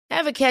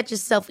Ever catch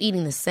yourself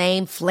eating the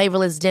same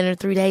flavorless dinner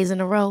 3 days in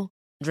a row?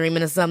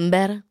 Dreaming of something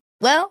better?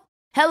 Well,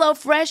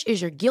 HelloFresh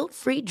is your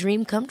guilt-free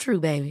dream come true,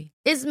 baby.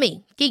 It's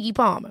me, Keke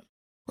Palmer.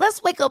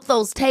 Let's wake up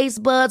those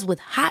taste buds with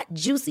hot,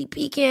 juicy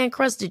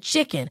pecan-crusted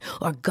chicken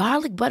or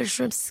garlic butter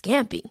shrimp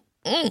scampi.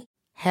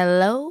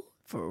 Hello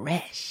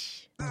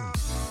Fresh.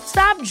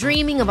 Stop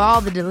dreaming of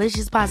all the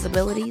delicious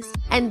possibilities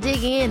and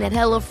dig in at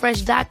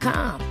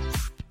HelloFresh.com.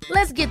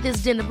 Let's get this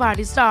dinner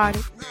party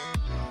started.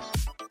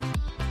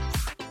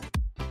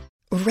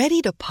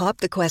 Ready to pop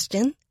the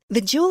question?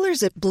 The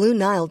jewelers at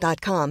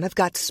BlueNile.com have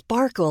got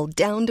sparkle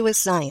down to a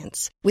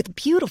science with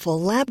beautiful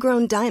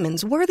lab-grown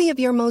diamonds worthy of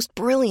your most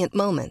brilliant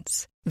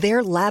moments.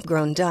 Their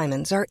lab-grown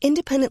diamonds are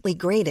independently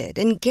graded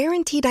and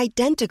guaranteed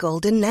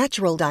identical to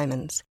natural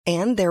diamonds,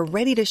 and they're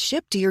ready to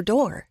ship to your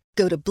door.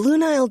 Go to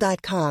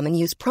BlueNile.com and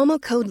use promo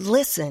code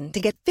LISTEN to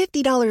get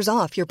 $50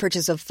 off your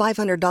purchase of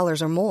 $500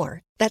 or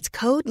more. That's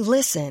code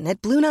LISTEN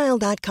at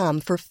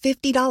BlueNile.com for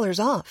 $50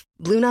 off.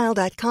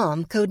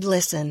 BlueNile.com, code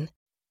LISTEN.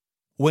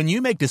 When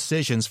you make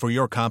decisions for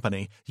your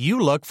company, you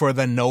look for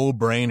the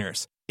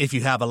no-brainers. If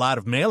you have a lot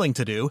of mailing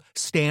to do,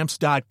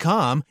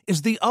 Stamps.com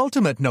is the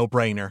ultimate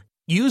no-brainer.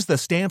 Use the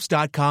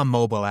Stamps.com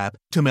mobile app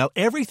to mail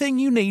everything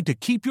you need to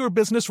keep your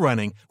business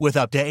running with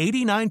up to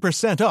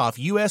 89% off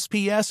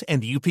USPS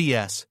and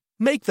UPS.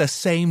 Make the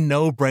same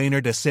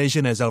no-brainer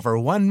decision as over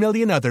 1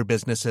 million other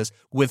businesses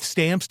with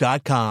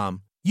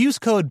Stamps.com. Use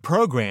code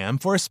PROGRAM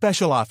for a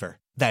special offer.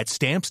 That's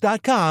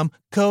Stamps.com,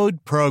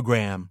 code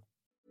PROGRAM.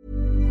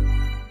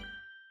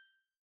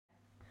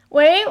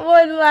 We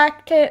would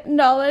like to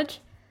acknowledge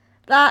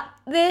that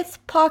this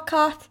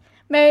podcast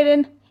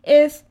meeting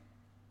is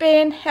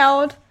being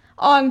held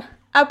on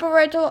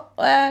Aboriginal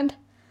land,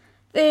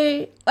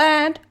 the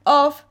land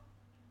of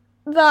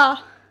the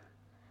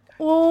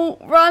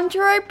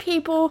Wurundjeri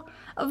people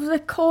of the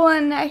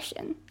Kulin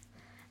Nation,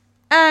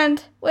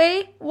 and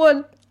we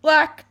would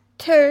like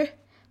to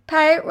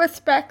pay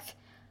respect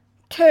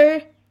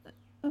to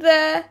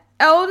the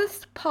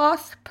elders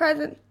past,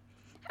 present,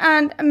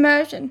 and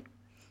emerging,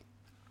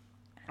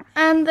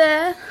 and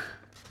their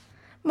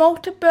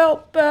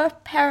multiple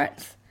birth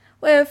parents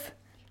with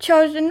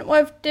children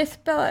with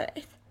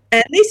disabilities.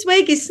 And this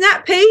week is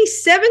Snap P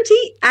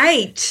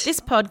 78. This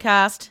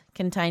podcast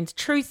contains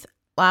truth,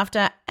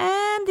 laughter,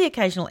 and the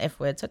occasional F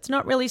word, so it's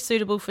not really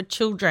suitable for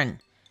children.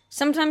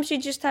 Sometimes you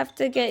just have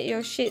to get your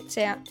shits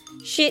out.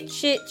 Shit,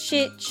 shit,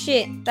 shit,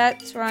 shit.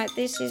 That's right,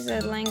 this is a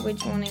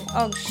language warning.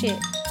 Oh, shit.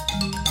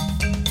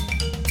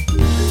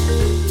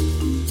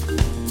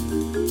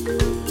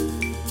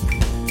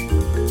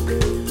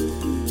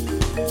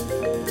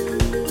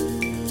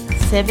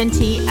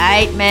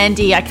 $78,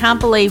 Mandy. I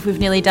can't believe we've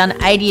nearly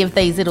done 80 of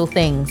these little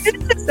things.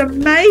 It's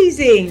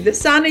amazing. The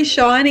sun is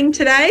shining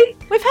today.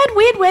 We've had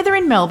weird weather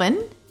in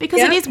Melbourne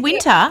because it is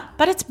winter,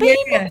 but it's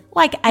been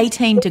like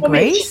 18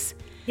 degrees.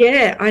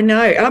 Yeah, I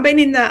know. I've been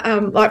in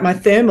the like my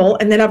thermal,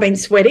 and then I've been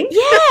sweating.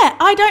 Yeah,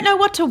 I don't know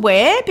what to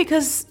wear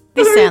because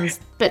this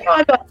sounds. But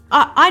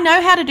I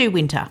know how to do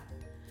winter.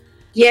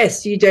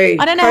 Yes, you do.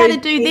 I don't know how to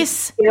do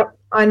this. Yep,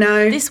 I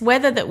know. This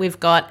weather that we've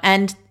got,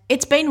 and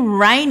it's been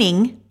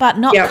raining but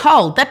not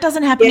cold. That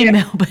doesn't happen in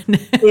Melbourne.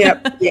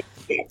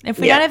 If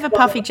we don't have a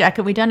puffy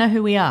jacket, we don't know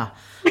who we are.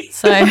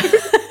 So I don't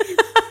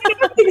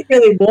think it's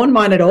really worn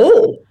mine at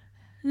all.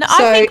 No,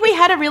 I think we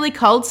had a really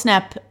cold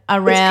snap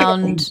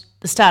around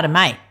the start of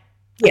May.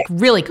 Like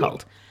really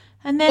cold.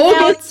 And then August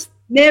now it's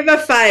never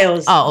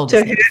fails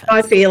to hurt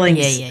my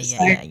feelings.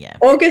 Yeah.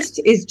 August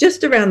is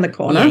just around the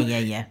corner.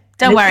 Yeah.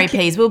 Don't worry,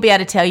 Peas. We'll be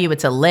able to tell you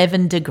it's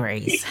 11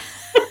 degrees.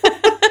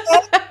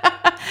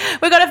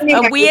 We've got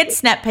a weird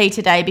snap pea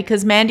today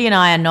because Mandy and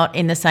I are not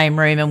in the same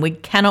room and we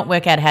cannot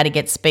work out how to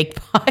get speak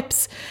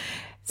pipes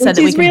so that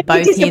we can really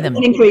both hear them.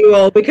 For you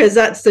all, because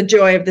that's the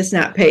joy of the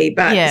snap pea.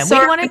 But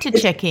we wanted to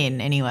check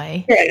in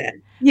anyway.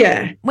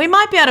 Yeah. We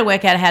might be able to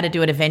work out how to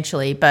do it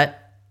eventually,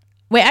 but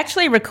we're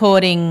actually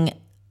recording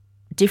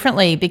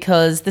differently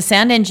because the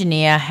sound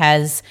engineer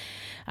has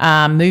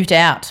moved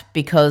out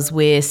because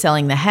we're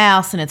selling the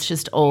house and it's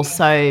just all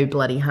so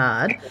bloody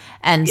hard.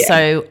 And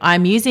so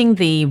I'm using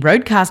the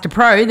Rodecaster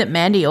Pro that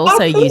Mandy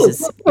also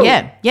uses. Cool.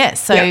 Yeah.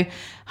 So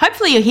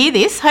hopefully you'll hear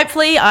this.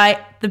 Hopefully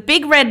the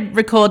big red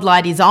record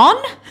light is on.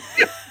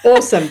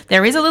 Awesome.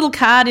 There is a little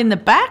card in the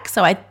back,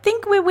 so I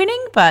think we're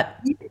winning, but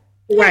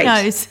who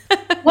knows?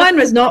 Mine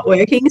was not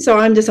working, so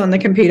I'm just on the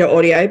computer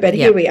audio, but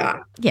here we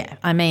are. Yeah,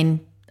 I mean,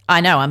 I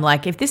know. I'm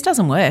like, if this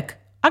doesn't work,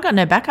 I got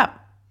no backup.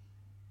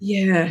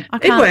 Yeah,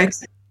 it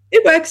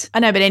works. I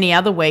know, but any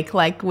other week,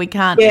 like we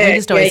can't. We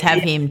just always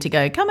have him to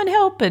go, come and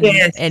help. And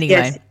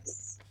anyway,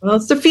 well,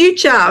 it's the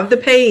future of the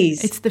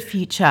peas. It's the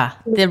future.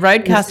 The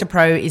Rodecaster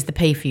Pro is the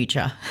pea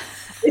future.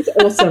 It's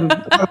awesome.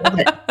 I love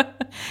it.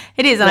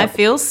 It is, and I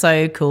feel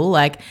so cool.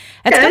 Like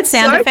it's got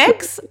sound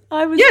effects. Cool.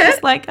 I was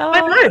just like, oh. I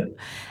know.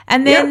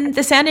 And then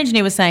the sound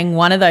engineer was saying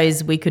one of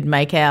those we could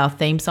make our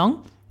theme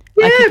song.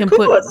 Yeah, like you can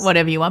put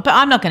whatever you want, but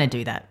I'm not going to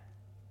do that.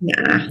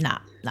 Nah.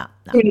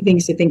 Too many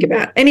things to think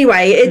about.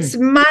 Anyway, it's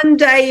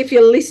Monday if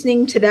you're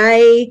listening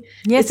today.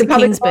 Yes, it's a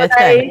public King's holiday.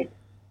 birthday.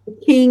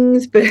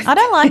 King's birthday. I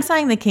don't like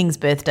saying the King's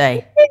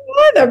birthday.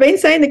 I've been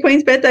saying the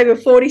Queen's birthday for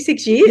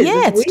 46 years.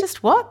 Yeah, it's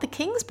just what? The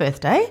King's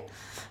birthday?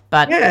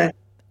 But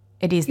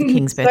it is the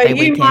King's birthday so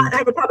you weekend. might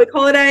have a public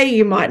holiday,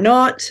 you might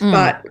not,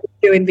 but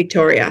we do in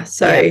Victoria.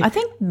 So I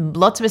think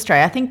lots of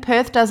Australia. I think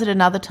Perth does it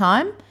another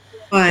time,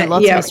 but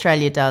lots of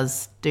Australia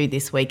does do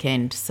this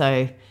weekend.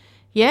 So,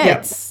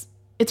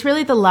 it's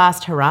really the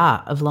last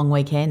hurrah of long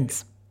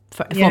weekends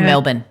for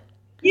Melbourne.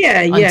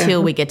 Yeah.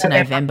 Until we get to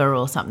November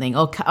or something.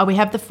 Or we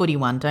have the footy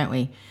one, don't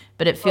we?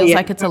 But it feels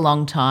like it's a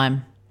long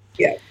time.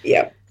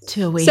 Yeah.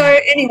 Till we. So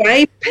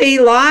anyway, P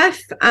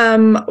life.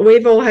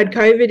 We've all had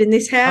COVID in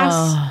this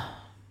house.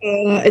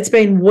 It's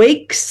been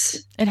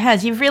weeks. It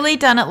has. You've really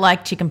done it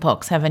like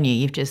chickenpox, haven't you?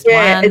 You've just one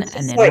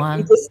and then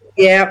one.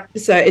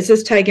 So it's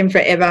just taken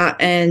forever.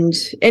 And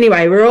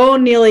anyway, we're all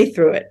nearly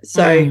through it.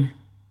 So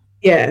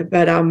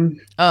but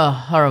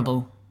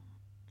horrible.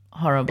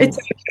 It's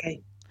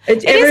okay.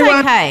 It is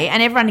okay,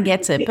 and everyone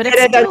gets it, but it's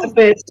still... the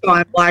first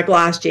time, like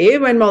last year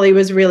when Molly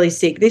was really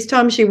sick. This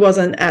time she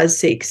wasn't as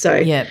sick, so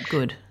yeah,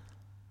 good.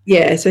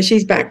 Yeah, so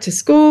she's back to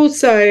school.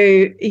 So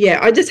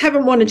I just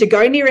haven't wanted to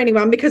go near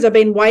anyone because I've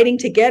been waiting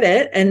to get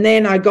it, and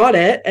then I got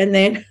it, and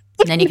then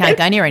you can't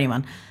go near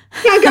anyone.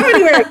 Can't go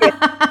anywhere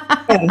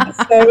again.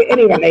 So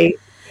anyway,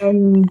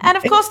 and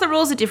of course the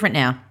rules are different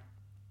now.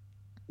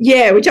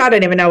 Yeah, which I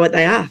don't even know what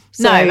they are.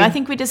 So no, I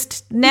think we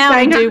just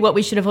we do what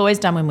we should have always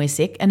done when we're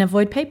sick and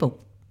avoid people.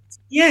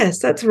 Yes,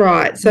 that's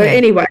right. So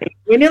anyway,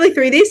 we're nearly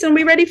through this and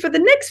we're ready for the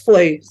next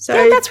flu. So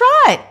that's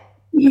right.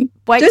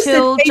 Wait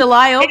till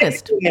July,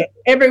 August.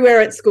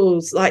 Everywhere at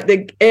schools,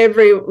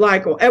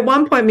 at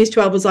one point, Miss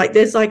 12 was like,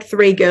 "There's like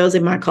 3 girls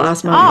in my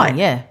class."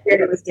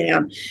 It was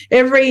down.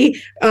 Every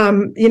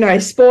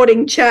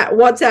sporting chat,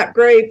 WhatsApp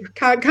group,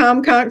 can't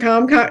come,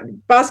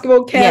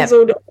 basketball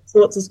cancelled, all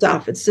sorts of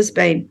stuff. It's just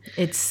been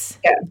it's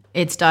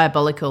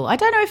diabolical. I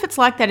don't know if it's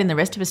like that in the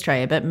rest of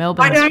Australia, but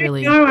Melbourne is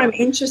really. I don't know. I'm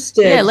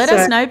interested. Yeah, let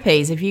us know,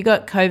 please, if you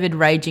got COVID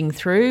raging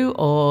through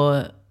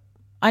or.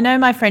 I know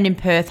my friend in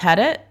Perth had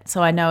it,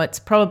 so I know it's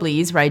probably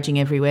is raging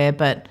everywhere,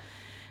 but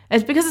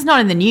it's because it's not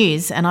in the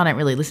news and I don't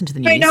really listen to the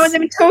news. No one's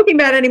even talking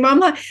about it anymore.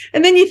 I'm like,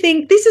 and then you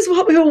think, this is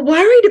what we were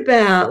worried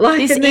about.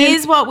 This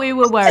is what we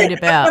were worried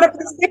about. For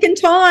the second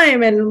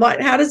time, and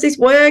how does this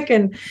work,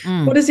 and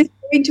what does this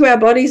do to our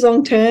bodies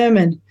long term,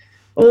 and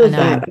all of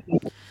that.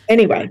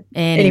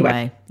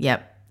 Anyway,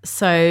 yep.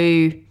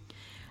 So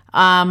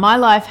my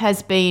life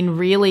has been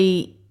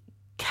really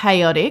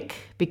chaotic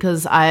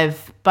because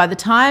by the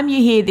time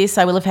you hear this,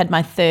 I will have had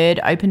my 3rd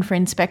open for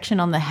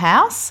inspection on the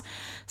house.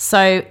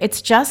 So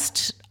it's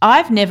just,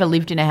 I've never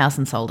lived in a house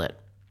and sold it,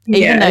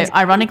 even though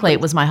ironically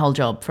it was my whole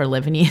job for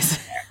 11 years.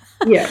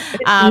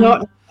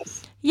 And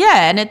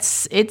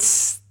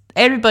it's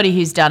everybody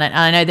who's done it. And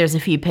I know there's a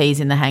few P's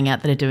in the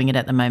Hangout that are doing it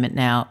at the moment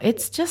now.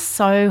 It's just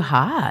so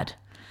hard.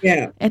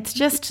 Yeah. It's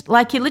just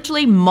like you're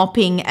literally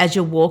mopping as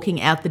you're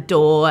walking out the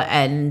door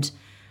and,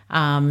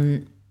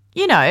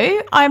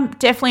 I'm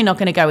definitely not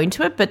going to go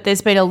into it, but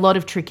there's been a lot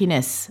of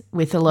trickiness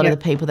with a lot of the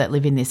people that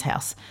live in this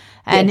house.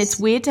 And it's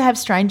weird to have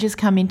strangers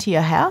come into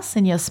your house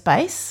and your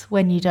space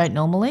when you don't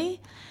normally.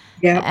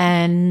 Yeah.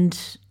 And,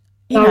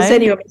 I was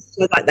sending you a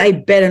message like, they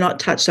better not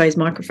touch those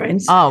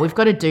microphones. Oh, we've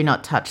got a do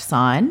not touch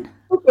sign.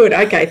 Oh, good.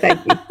 Okay, thank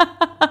you.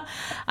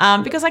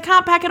 Because I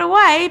can't pack it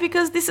away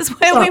because this is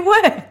where we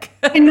work.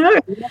 I know,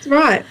 that's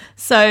right.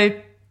 So...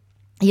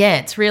 yeah,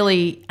 it's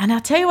really – and I'll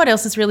tell you what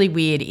else is really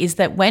weird is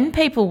that when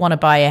people want to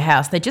buy a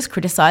house, they just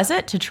criticise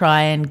it to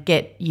try and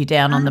get you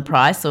down on the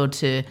price or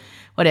to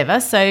whatever.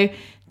 So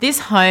this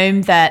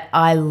home that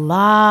I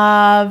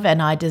love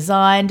and I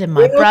designed and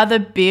my brother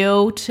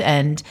built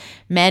and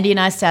Mandy and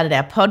I started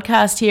our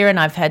podcast here and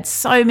I've had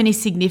so many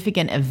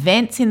significant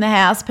events in the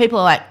house. People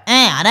are like,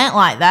 I don't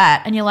like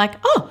that. And you're like,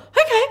 oh,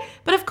 okay.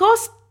 But of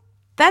course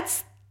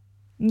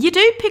you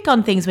do pick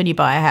on things when you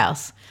buy a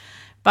house.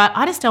 But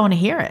I just don't want to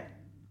hear it.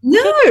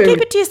 No.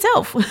 Keep it to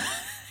yourself.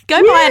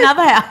 Go buy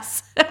another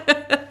house.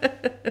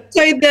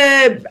 So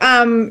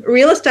the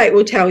real estate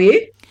will tell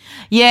you?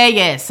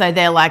 Yeah. So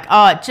they're like,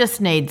 it just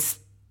needs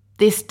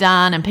this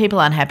done and people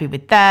aren't happy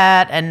with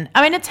that. And,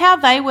 I mean, it's how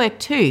they work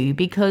too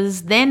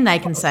because then they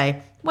can say,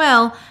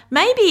 well,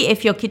 maybe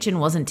if your kitchen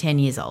wasn't 10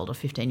 years old or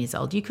 15 years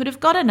old, you could have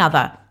got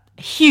another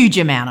huge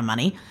amount of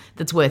money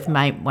that's worth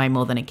way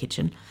more than a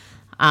kitchen.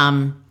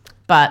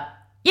 But,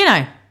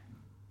 I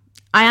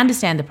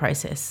understand the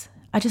process.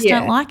 I just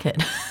don't like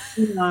it.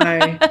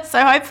 No.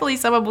 So hopefully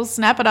someone will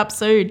snap it up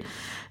soon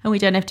and we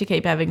don't have to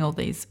keep having all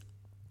these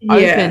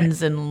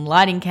opens and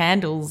lighting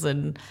candles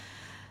and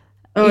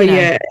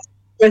it's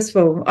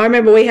stressful. I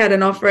remember we had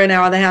an offer in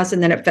our other house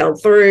and then it fell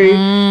through.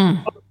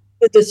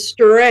 The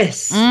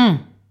distress. The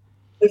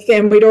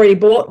family, we'd already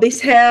bought this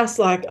house.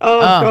 Like,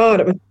 God,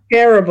 it was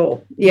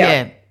terrible.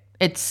 Yeah.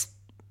 I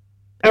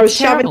was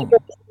shoving it in the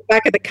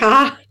back of the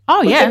car.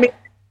 Oh, yeah.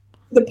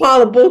 The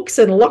pile of books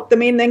and lock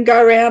them in, then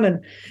go around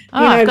and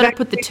I've got to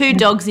put the 2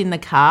 dogs in the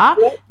car.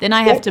 Then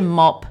I have to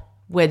mop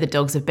where the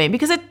dogs have been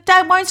because it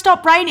won't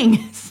stop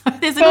raining. So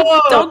there's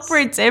dog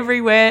prints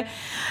everywhere.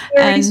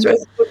 Very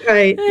stressful,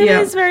 Kate. It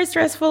is very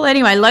stressful.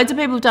 Anyway, loads of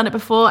people have done it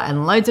before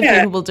and loads of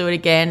people will do it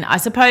again. I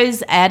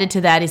suppose added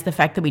to that is the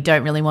fact that we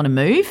don't really want to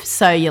move.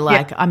 So you're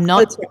like, I'm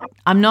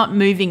not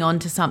moving on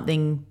to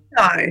something.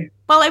 No.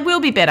 Well, it will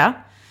be better.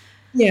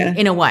 Yeah.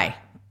 In a way.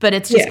 But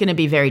it's just going to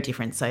be very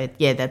different. So,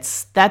 yeah,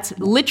 that's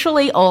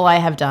literally all I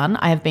have done.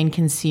 I have been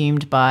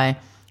consumed by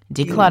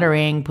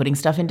decluttering, putting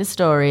stuff into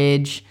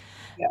storage,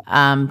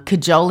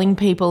 cajoling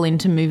people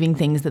into moving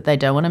things that they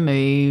don't want to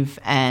move.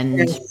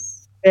 And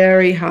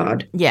very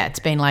hard. Yeah, it's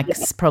been like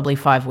probably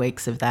 5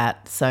 weeks of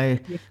that. So,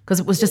 because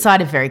it was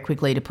decided very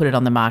quickly to put it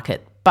on the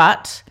market.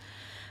 But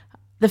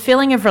the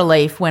feeling of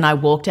relief when I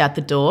walked out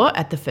the door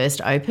at the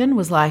first open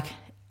was like,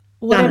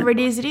 whatever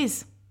it is, it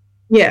is.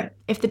 Yeah.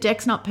 If the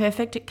deck's not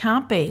perfect, it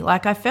can't be.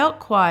 Like I felt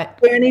quite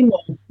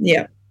anymore.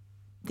 Yeah.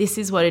 This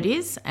is what it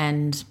is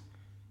and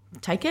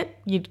take it.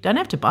 You don't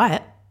have to buy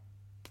it.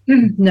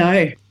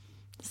 No.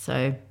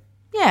 So,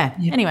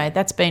 anyway,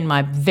 that's been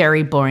my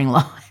very boring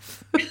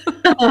life.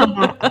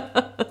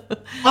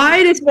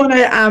 I just want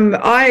to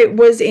I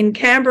was in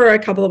Canberra a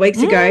couple of weeks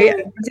ago. I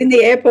was in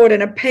the airport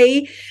and a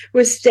P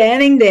was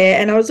standing there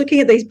and I was looking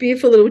at these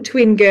beautiful little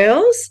twin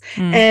girls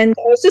and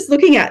I was just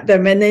looking at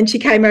them and then she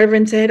came over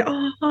and said,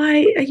 "Oh,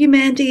 hi, are you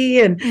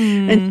Mandy?" And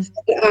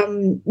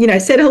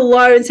said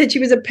hello and said she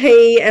was a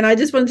P and I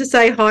just wanted to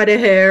say hi to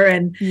her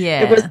and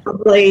it was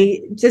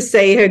lovely to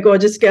see her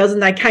gorgeous girls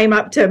and they came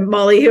up to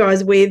Molly who I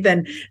was with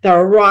and they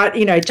were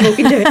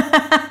talking to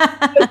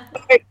her.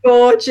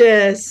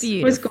 Gorgeous.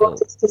 Beautiful. It was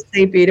gorgeous to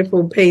see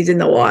beautiful peas in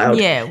the wild.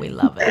 Yeah, we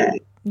love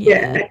it.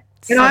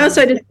 And I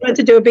also just wanted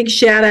to do a big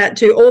shout out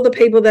to all the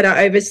people that are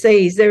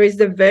overseas. There is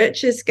the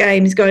Virtus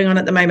Games going on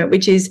at the moment,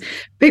 which is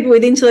people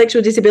with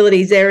intellectual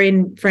disabilities. They're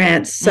in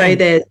France. So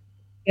there's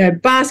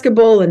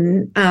basketball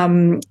and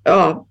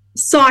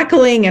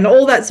cycling and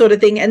all that sort of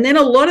thing. And then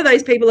a lot of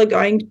those people are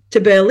going to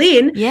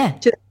Berlin to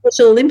the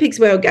Special Olympics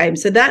World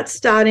Games. So that's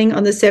starting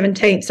on the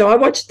 17th. So I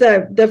watched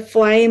the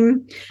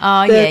Flame.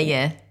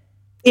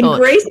 In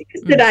Greece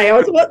today. I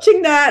was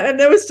watching that and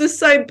it was just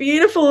so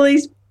beautiful,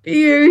 these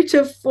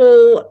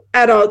beautiful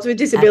adults with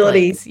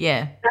disabilities.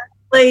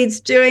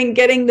 Athletes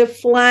getting the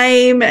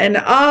flame and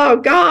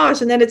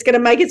and then it's going to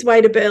make its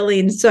way to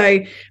Berlin. So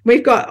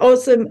we've got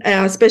awesome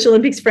Special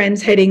Olympics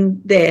friends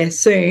heading there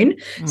soon.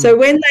 So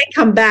when they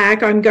come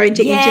back, I'm going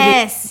to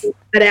interview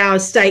at our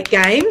state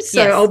games.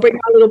 So I'll bring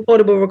my little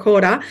portable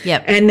recorder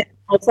and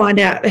I'll find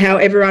out how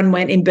everyone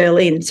went in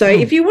Berlin. So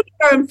if you want to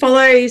go and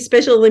follow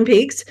Special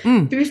Olympics,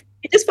 if you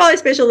just follow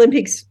Special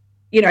Olympics,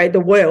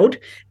 the world,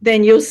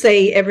 then you'll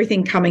see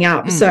everything coming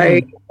up. So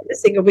I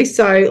think it'll be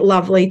so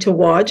lovely to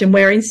watch and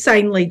we're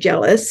insanely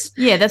jealous.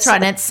 Yeah, that's right.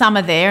 And it's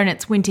summer there and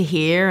it's winter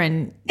here.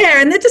 And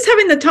and they're just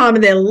having the time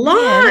of their life.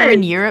 Yeah, they're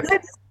in Europe.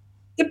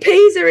 The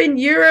P's are in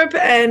Europe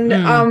and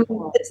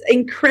it's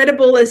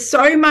incredible. There's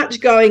so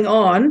much going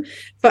on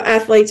for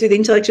athletes with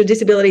intellectual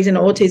disabilities and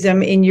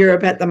autism in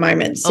Europe at the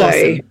moment.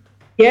 So,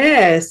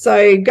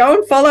 so go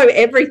and follow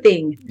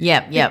everything.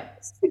 Yep.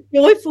 It's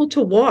joyful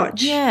to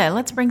watch. Yeah,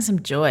 let's bring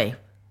some joy.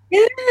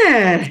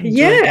 Yeah,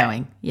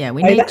 going. Yeah,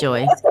 we need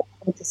joy. That's what I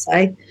wanted to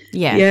say.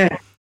 Yeah.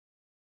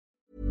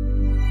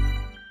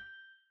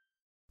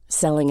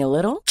 Selling a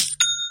little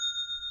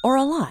or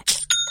a lot?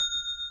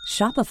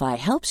 Shopify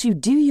helps you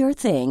do your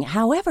thing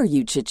however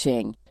you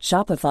cha-ching.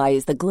 Shopify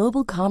is the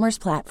global commerce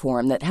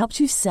platform that helps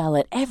you sell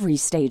at every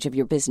stage of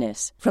your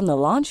business. From the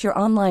launch your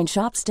online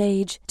shop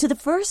stage to the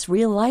first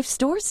real-life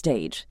store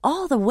stage,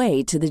 all the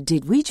way to the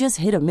did we just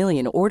hit a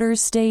million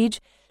orders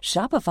stage.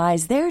 Shopify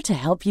is there to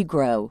help you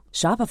grow.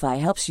 Shopify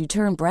helps you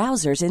turn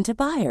browsers into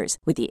buyers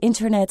with the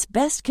internet's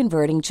best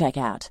converting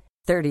checkout.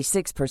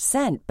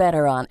 36%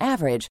 better on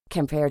average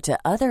compared to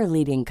other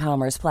leading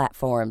commerce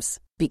platforms.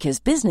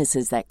 Because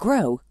businesses that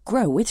grow,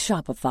 grow with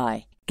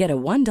Shopify. Get a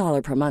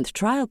 $1 per month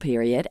trial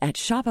period at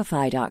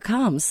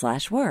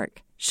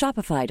shopify.com/work.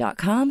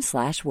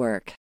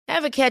 Shopify.com/work.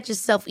 Ever catch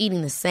yourself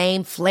eating the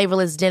same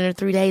flavorless dinner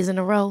 3 days in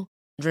a row?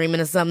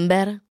 Dreaming of something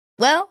better?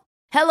 Well,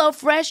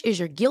 HelloFresh is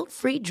your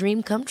guilt-free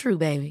dream come true,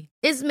 baby.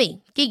 It's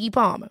me, Keke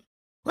Palmer.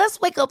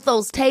 Let's wake up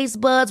those taste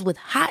buds with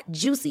hot,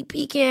 juicy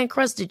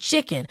pecan-crusted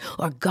chicken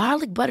or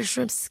garlic butter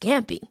shrimp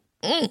scampi.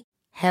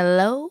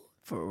 Hello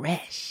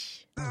Fresh.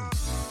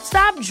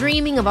 Stop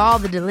dreaming of all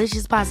the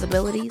delicious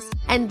possibilities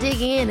and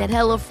dig in at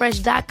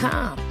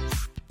HelloFresh.com.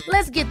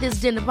 Let's get this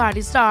dinner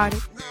party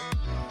started.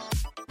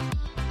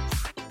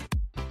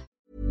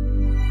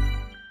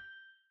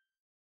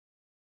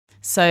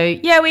 So,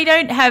 we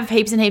don't have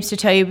heaps and heaps to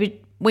tell you, but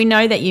we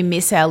know that you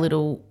miss our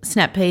little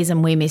snap peas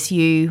and we miss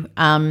you.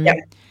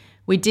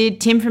 We did.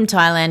 Tim from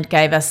Thailand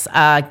gave us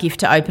a gift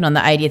to open on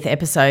the 80th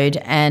episode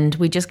and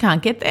we just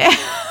can't get there.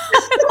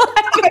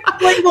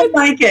 We will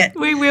make it.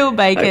 We will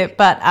make it.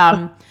 But,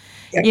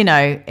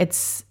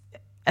 it's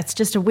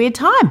just a weird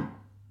time.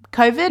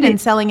 COVID and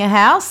selling a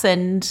house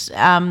and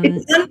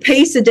it's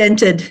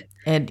unprecedented.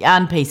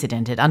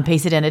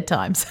 Unprecedented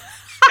times.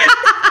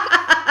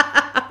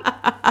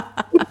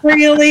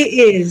 really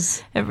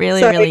is. It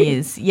really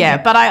is.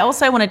 Yeah. But I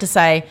also wanted to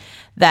say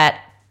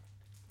that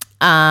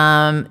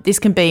this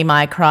can be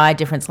my cry,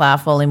 difference,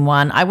 laugh all in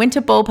one. I went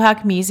to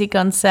Ballpark Music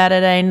on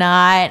Saturday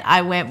night.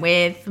 I went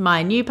with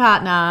my new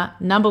partner,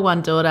 number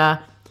one daughter,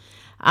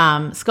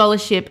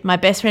 scholarship, my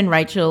best friend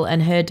Rachel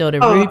and her daughter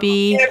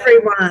Ruby.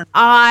 Everyone.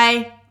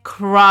 I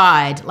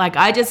cried. Like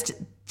I just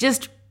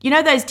you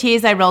know those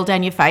tears they roll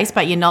down your face,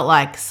 but you're not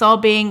like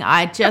sobbing.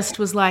 I just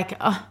was like,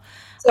 oh,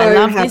 So I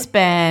love happy. this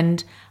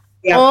band.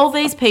 Yeah. All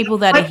these people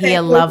that are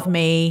here love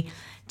me.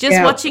 Just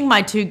Yeah. watching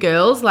my two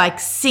girls like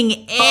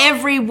sing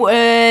every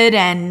word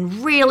and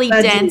really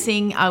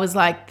dancing. I was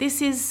like,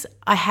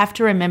 I have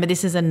to remember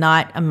this is a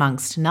night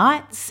amongst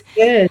nights.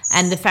 Yes.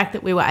 And the fact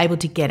that we were able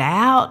to get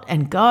out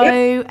and go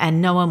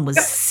and no one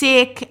was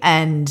sick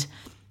and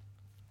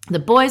the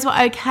boys were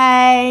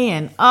okay.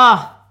 And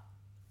I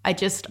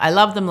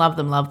love them.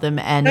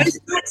 And those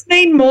nights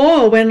mean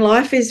more when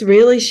life is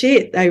really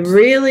shit. They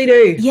really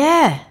do.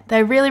 yeah,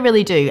 they really,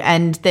 really do.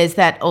 And there's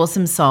that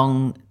awesome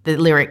song, the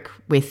lyric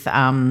with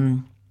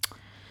Ballpark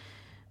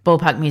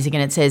Music,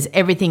 and it says,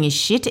 everything is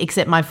shit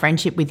except my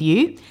friendship with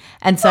you.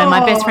 And so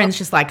my best friend's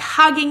just like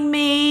hugging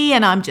me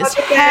and I'm just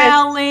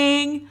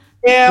howling.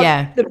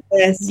 Yeah. The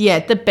best. Yeah,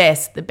 the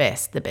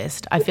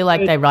best. I feel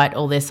like they write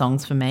all their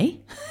songs for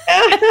me.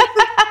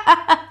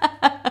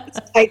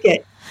 Take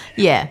it.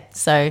 Yeah,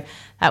 so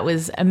that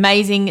was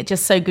amazing.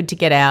 Just so good to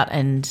get out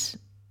and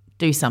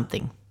do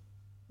something.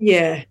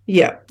 Yeah.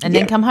 And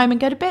then come home and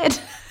go to bed.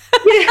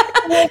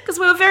 Because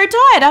we were very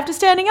tired after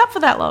standing up for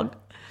that long.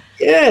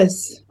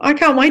 Yes. I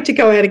can't wait to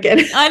go out again.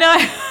 I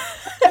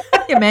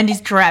know. Yeah,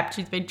 Mandy's trapped.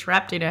 She's been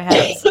trapped in her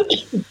house.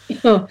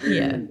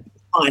 Yeah.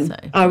 Fine. So.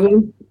 I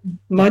will.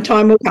 My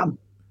time will come.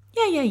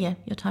 Yeah.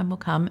 Your time will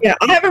come. Yeah.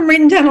 I haven't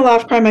written down a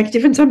laugh, cry, make a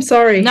difference. I'm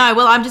sorry. No,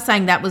 well, I'm just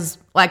saying that was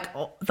like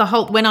the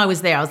whole, when I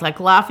was there, I was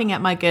like laughing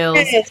at my girls,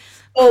 Yes,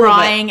 all of it.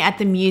 crying at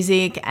the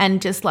music, and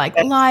just like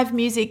live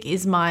music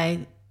is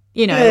my,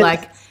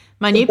 like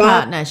my new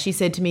partner, she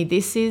said to me,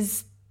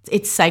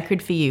 it's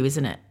sacred for you,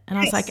 isn't it? And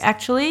I was like,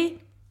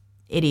 actually,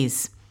 it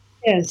is.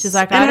 Yes. She's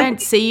like, And I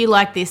don't see you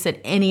like this at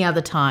any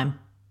other time.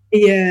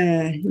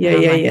 Yeah. And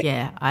I'm like,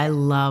 yeah, I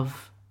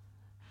love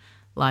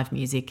live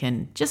music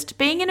and just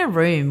being in a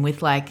room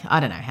with like, I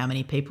don't know how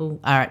many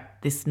people are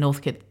at this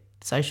Northcote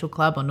Social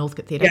Club or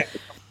Northcote Theatre,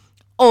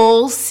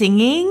 all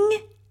singing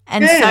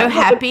and so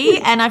happy.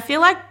 And I feel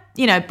like,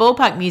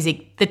 Ballpark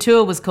Music, the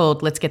tour was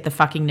called Let's Get the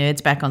Fucking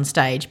Nerds Back on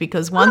Stage,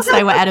 because once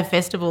they were at a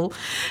festival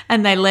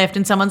and they left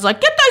and someone's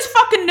like, get those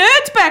fucking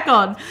nerds back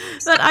on.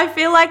 But I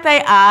feel like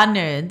they are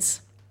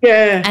nerds.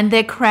 Yeah. And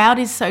their crowd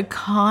is so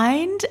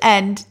kind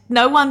and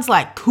no one's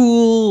like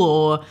cool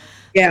or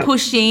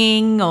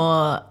pushing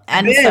so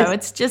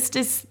it's just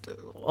this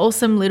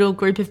awesome little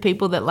group of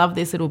people that love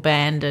this little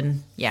band.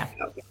 And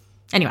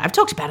anyway, I've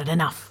talked about it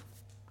enough.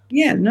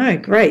 Yeah, no,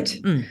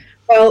 great.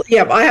 Well,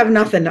 I have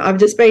nothing. I've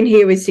just been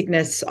here with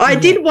sickness. I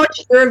did watch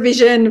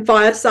Eurovision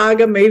Fire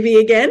Saga movie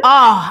again.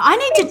 Oh, I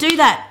need to do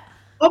that.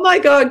 Oh my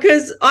God,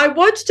 because I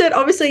watched it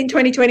obviously in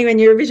 2020 when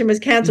Eurovision was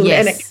cancelled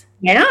and it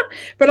came out.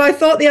 But I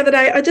thought the other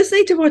day, I just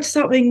need to watch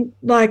something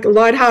like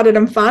lighthearted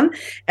and fun.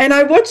 And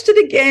I watched it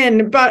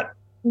again, but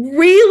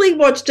really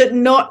watched it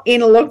not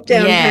in a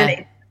lockdown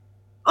panic.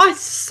 Oh,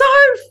 so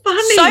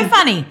funny. So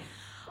funny.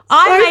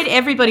 I made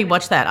everybody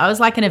watch that. I was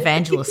like an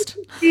evangelist.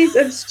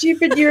 Of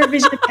stupid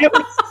Eurovision. It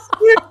was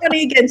so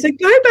funny again. So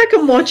go back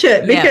and watch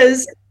it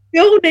because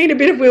you'll need a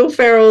bit of Will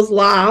Ferrell's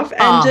laugh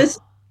and just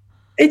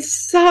it's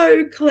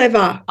so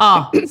clever.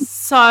 Oh,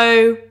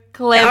 so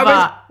clever.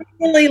 I was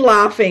really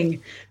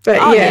laughing. But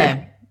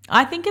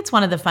I think it's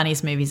one of the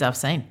funniest movies I've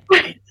seen.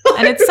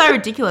 And it's so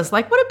ridiculous.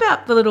 Like, what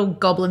about the little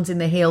goblins in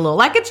the hill? Or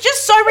like, it's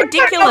just so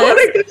ridiculous. I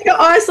want to go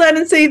to Iceland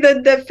and see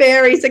the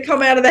fairies that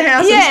come out of the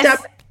house and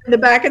stab in the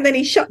back, and then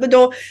he shut the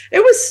door. It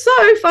was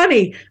so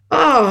funny.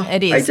 Oh,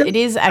 it is. It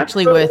is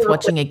actually worth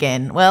watching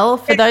again. Well,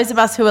 for those of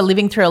us who are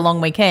living through a long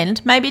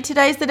weekend, maybe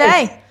today's the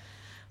day.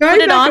 Put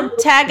it on.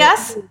 Tag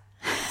us.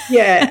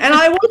 Yeah, and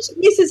I watched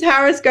Mrs.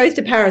 Harris Goes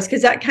to Paris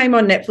because that came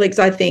on Netflix,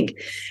 I think,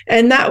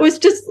 and that was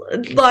just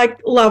like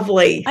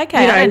lovely.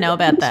 Okay, I don't know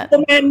about that.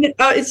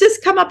 It's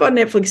just come up on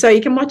Netflix, so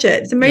you can watch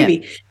it. It's a movie.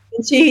 Yeah.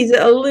 And she's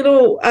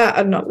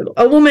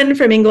a woman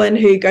from England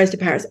who goes to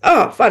Paris.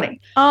 Oh, funny.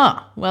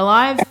 Oh, well,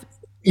 I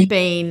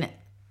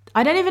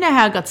don't even know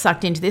how I got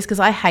sucked into this because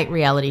I hate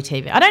reality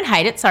TV. I don't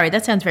hate it. Sorry,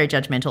 that sounds very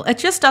judgmental. It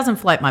just doesn't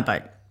float my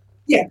boat.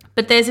 Yeah.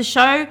 But there's a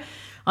show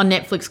on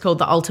Netflix called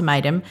The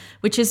Ultimatum,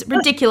 which is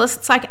ridiculous.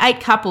 It's like 8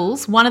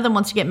 couples. One of them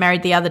wants to get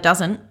married, the other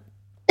doesn't.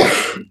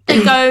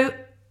 They go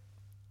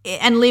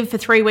and live for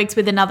 3 weeks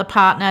with another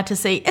partner to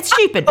see. It's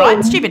stupid, right?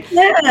 It's stupid.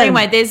 Yeah.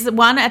 Anyway, there's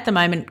one at the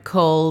moment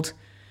called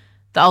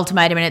The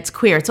Ultimatum, and it's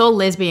queer. It's all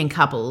lesbian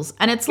couples.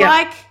 And it's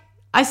like,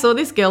 I saw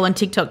this girl on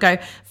TikTok go,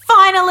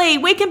 finally,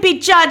 we can be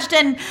judged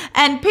and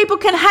people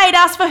can hate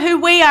us for who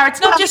we are.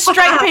 It's not just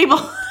straight people.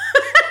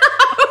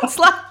 It's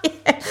like,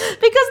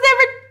 because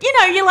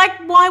you're like,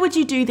 why would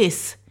you do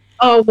this?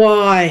 Oh,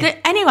 why?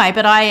 Anyway,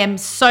 but I am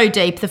so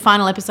deep. The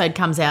final episode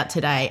comes out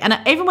today. And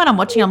even when I'm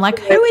watching, I'm like,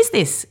 who is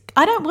this?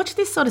 I don't watch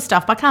this sort of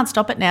stuff. I can't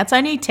stop it now. It's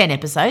only 10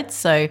 episodes,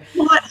 so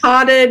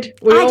lighthearted.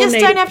 I just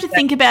don't have to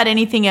think about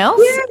anything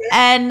else. Yeah.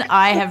 And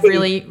I have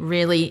really,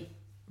 really,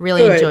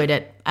 really enjoyed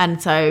it.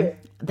 And so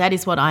that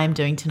is what I am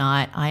doing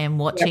tonight. I am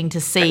watching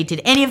to see,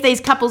 did any of these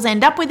couples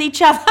end up with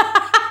each other?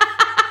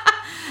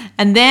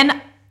 And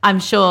then I'm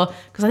sure,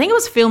 because I think it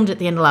was filmed at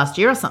the end of last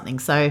year or something,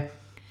 so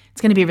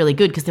it's going to be really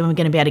good because then we're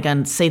going to be able to go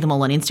and see them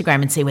all on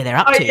Instagram and see where they're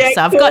up to. Yeah,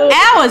 so I've got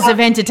hours of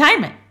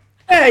entertainment.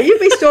 Yeah, you'll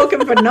be stalking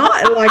for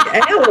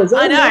hours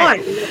all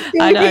night.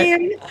 I know.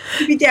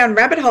 You'll be down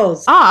rabbit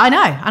holes. Oh, I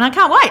know, and I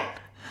can't wait.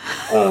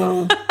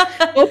 Oh.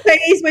 Well,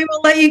 please, we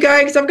will let you go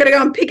because I've got to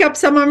go and pick up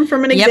someone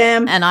from an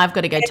exam. And I've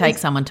got to go take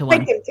someone to one.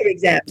 Take them to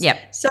exams.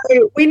 Yep. So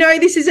we know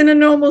this isn't a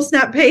normal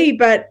snap pea,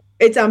 but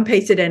it's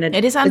unprecedented.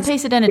 It is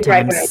unprecedented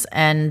times.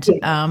 And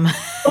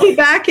we'll be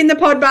back in the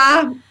pod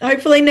bar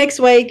hopefully next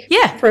week.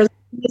 Yeah. For as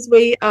long as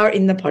we are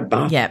in the pod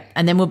bar. Yeah.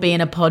 And then we'll be in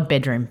a pod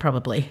bedroom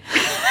probably.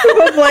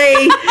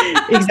 Probably.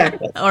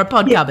 Exactly. Or a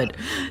pod cupboard.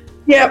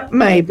 Yep,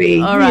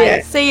 maybe. All right.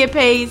 Yeah. See you,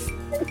 peas.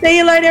 See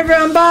you later,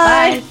 everyone.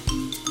 Bye. Bye.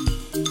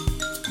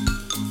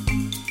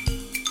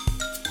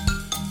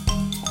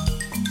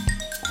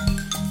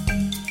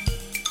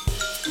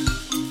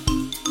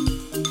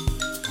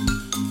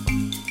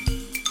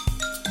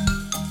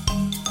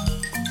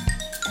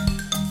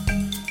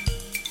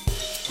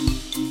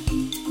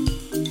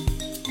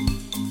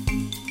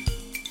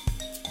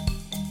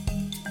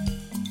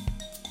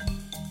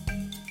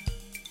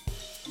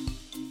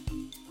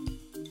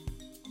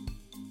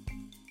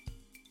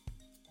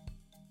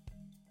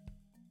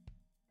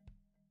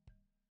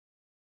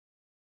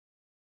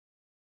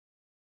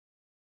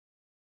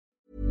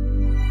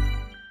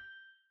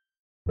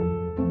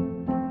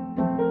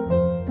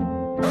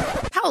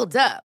 Hold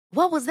up.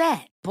 What was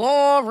that?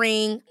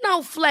 Boring.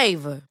 No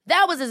flavor.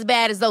 That was as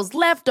bad as those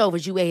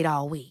leftovers you ate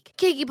all week.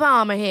 Keke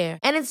Palmer here,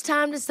 and it's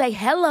time to say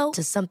hello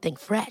to something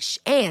fresh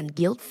and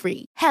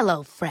guilt-free.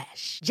 Hello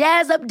Fresh.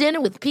 Jazz up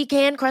dinner with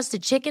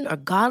pecan-crusted chicken or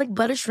garlic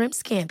butter shrimp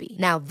scampi.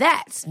 Now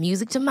that's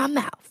music to my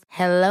mouth.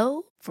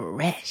 Hello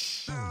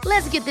Fresh.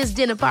 Let's get this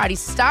dinner party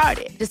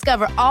started.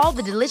 Discover all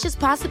the delicious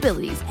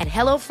possibilities at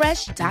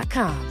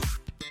HelloFresh.com.